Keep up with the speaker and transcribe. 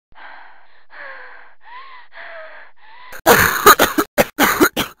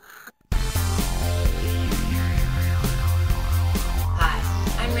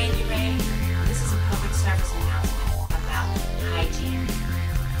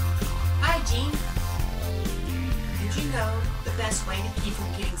best way to keep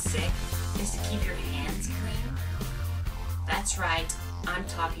from getting sick is to keep your hands clean? That's right, I'm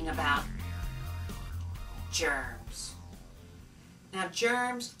talking about germs. Now,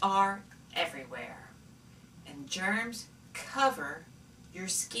 germs are everywhere, and germs cover your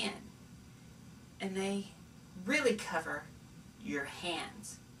skin, and they really cover your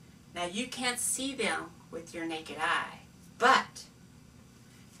hands. Now, you can't see them with your naked eye, but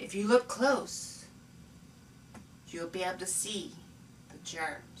if you look close, you'll be able to see the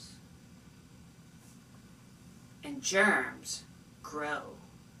germs. And germs grow.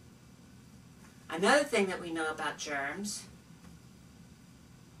 Another thing that we know about germs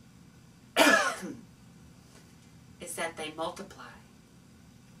is that they multiply.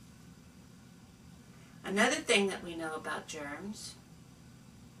 Another thing that we know about germs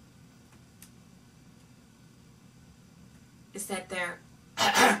is that they're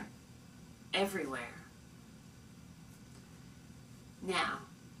everywhere. Now,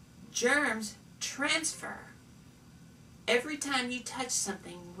 germs transfer. Every time you touch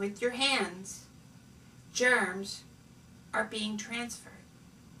something with your hands, germs are being transferred.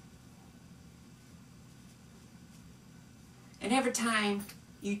 And every time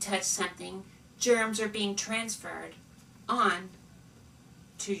you touch something, germs are being transferred on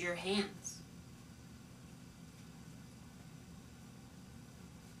to your hands.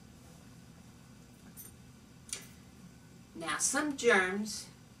 Now, some germs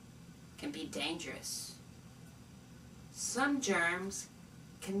can be dangerous. Some germs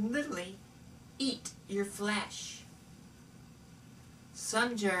can literally eat your flesh.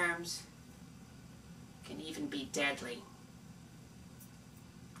 Some germs can even be deadly.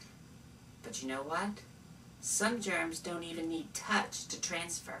 But you know what? Some germs don't even need touch to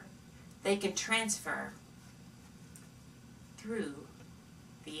transfer. They can transfer through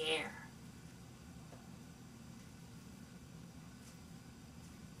the air.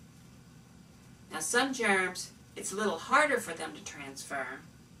 Now, some germs, it's a little harder for them to transfer.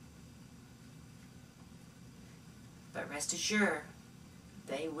 But rest assured,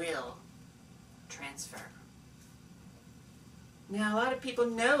 they will transfer. Now, a lot of people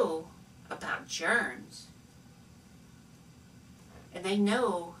know about germs, and they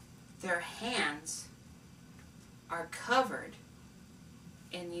know their hands are covered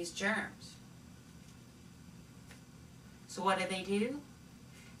in these germs. So what do?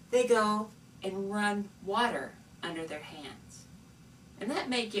 They go and run water under their hands, and that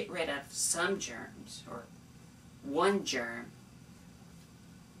may get rid of some germs or one germ,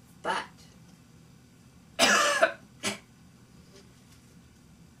 but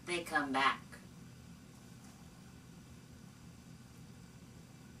they come back.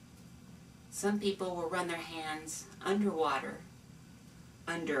 Some people will run their hands underwater,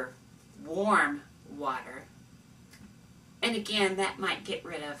 under warm water, and again, that might get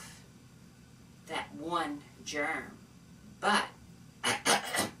rid of that one germ. But,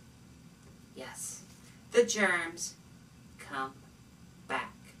 yes, the germs come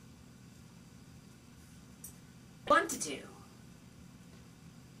back. What you want to do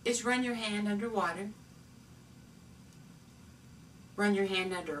is run your hand under water, run your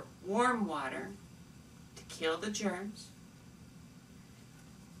hand under warm water to kill the germs,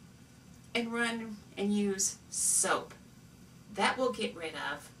 and run and use soap. That will get rid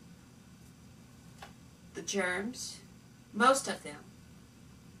of the germs, most of them.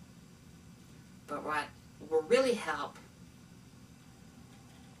 But what will really help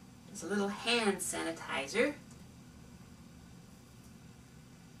is a little hand sanitizer,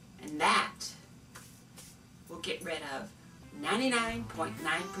 and that will get rid of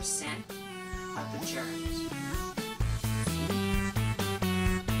 99.9% of the germs.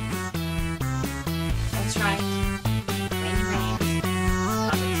 That's right.